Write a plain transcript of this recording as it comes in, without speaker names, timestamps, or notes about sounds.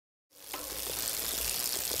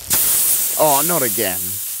Oh, not again.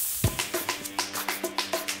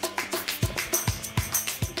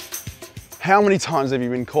 How many times have you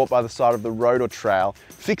been caught by the side of the road or trail,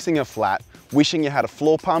 fixing a flat, wishing you had a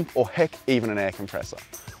floor pump or heck, even an air compressor?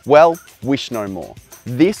 Well, wish no more.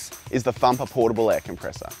 This is the Fumpa portable air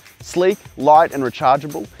compressor. Sleek, light and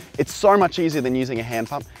rechargeable, it's so much easier than using a hand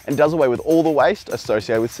pump and does away with all the waste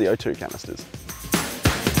associated with CO2 canisters.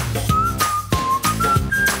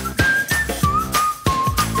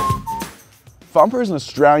 Fumpa is an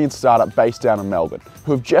Australian startup based down in Melbourne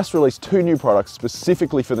who have just released two new products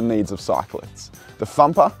specifically for the needs of cyclists, the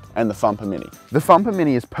Fumpa and the Fumpa Mini. The Fumpa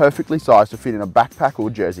Mini is perfectly sized to fit in a backpack or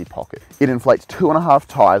jersey pocket. It inflates 2.5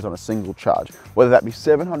 tyres on a single charge, whether that be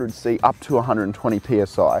 700C up to 120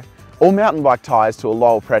 PSI, or mountain bike tyres to a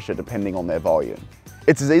lower pressure depending on their volume.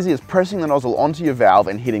 It's as easy as pressing the nozzle onto your valve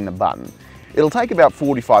and hitting the button. It'll take about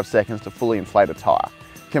 45 seconds to fully inflate a tyre.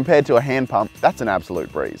 Compared to a hand pump, that's an absolute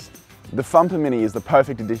breeze. The Fumpa Mini is the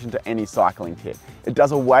perfect addition to any cycling kit. It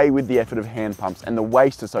does away with the effort of hand pumps and the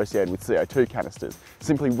waste associated with CO2 canisters.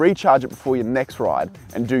 Simply recharge it before your next ride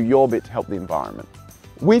and do your bit to help the environment.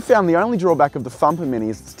 We found the only drawback of the Fumpa Mini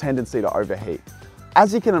is its tendency to overheat.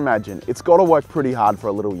 As you can imagine, it's got to work pretty hard for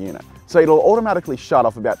a little unit, so it'll automatically shut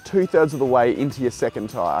off about 2/3 of the way into your second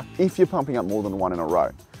tyre if you're pumping up more than one in a row.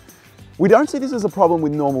 We don't see this as a problem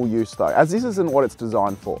with normal use though, as this isn't what it's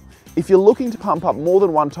designed for. If you're looking to pump up more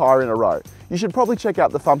than one tyre in a row, you should probably check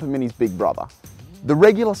out the Fumpa Mini's big brother. The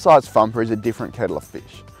regular sized Fumpa is a different kettle of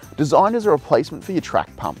fish. Designed as a replacement for your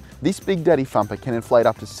track pump, this Big Daddy Fumpa can inflate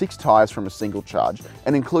up to 6 tyres from a single charge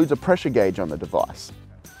and includes a pressure gauge on the device.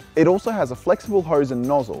 It also has a flexible hose and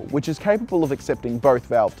nozzle, which is capable of accepting both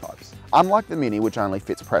valve types, unlike the Mini which only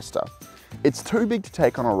fits Presto. It's too big to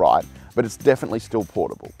take on a ride, but it's definitely still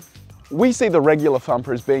portable. We see the regular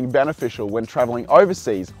Fumpa as being beneficial when travelling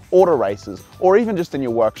overseas, auto races, or even just in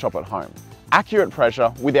your workshop at home. Accurate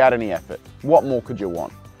pressure without any effort. What more could you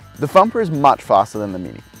want? The Fumpa is much faster than the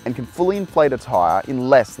Mini and can fully inflate a tyre in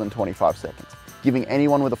less than 25 seconds, giving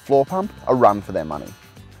anyone with a floor pump a run for their money.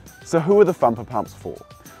 So who are the Fumpa pumps for?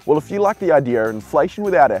 Well, if you like the idea of inflation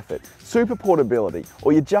without effort, super portability,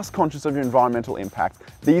 or you're just conscious of your environmental impact,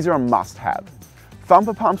 these are a must-have.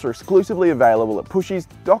 Fumpa pumps are exclusively available at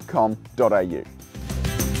pushys.com.au.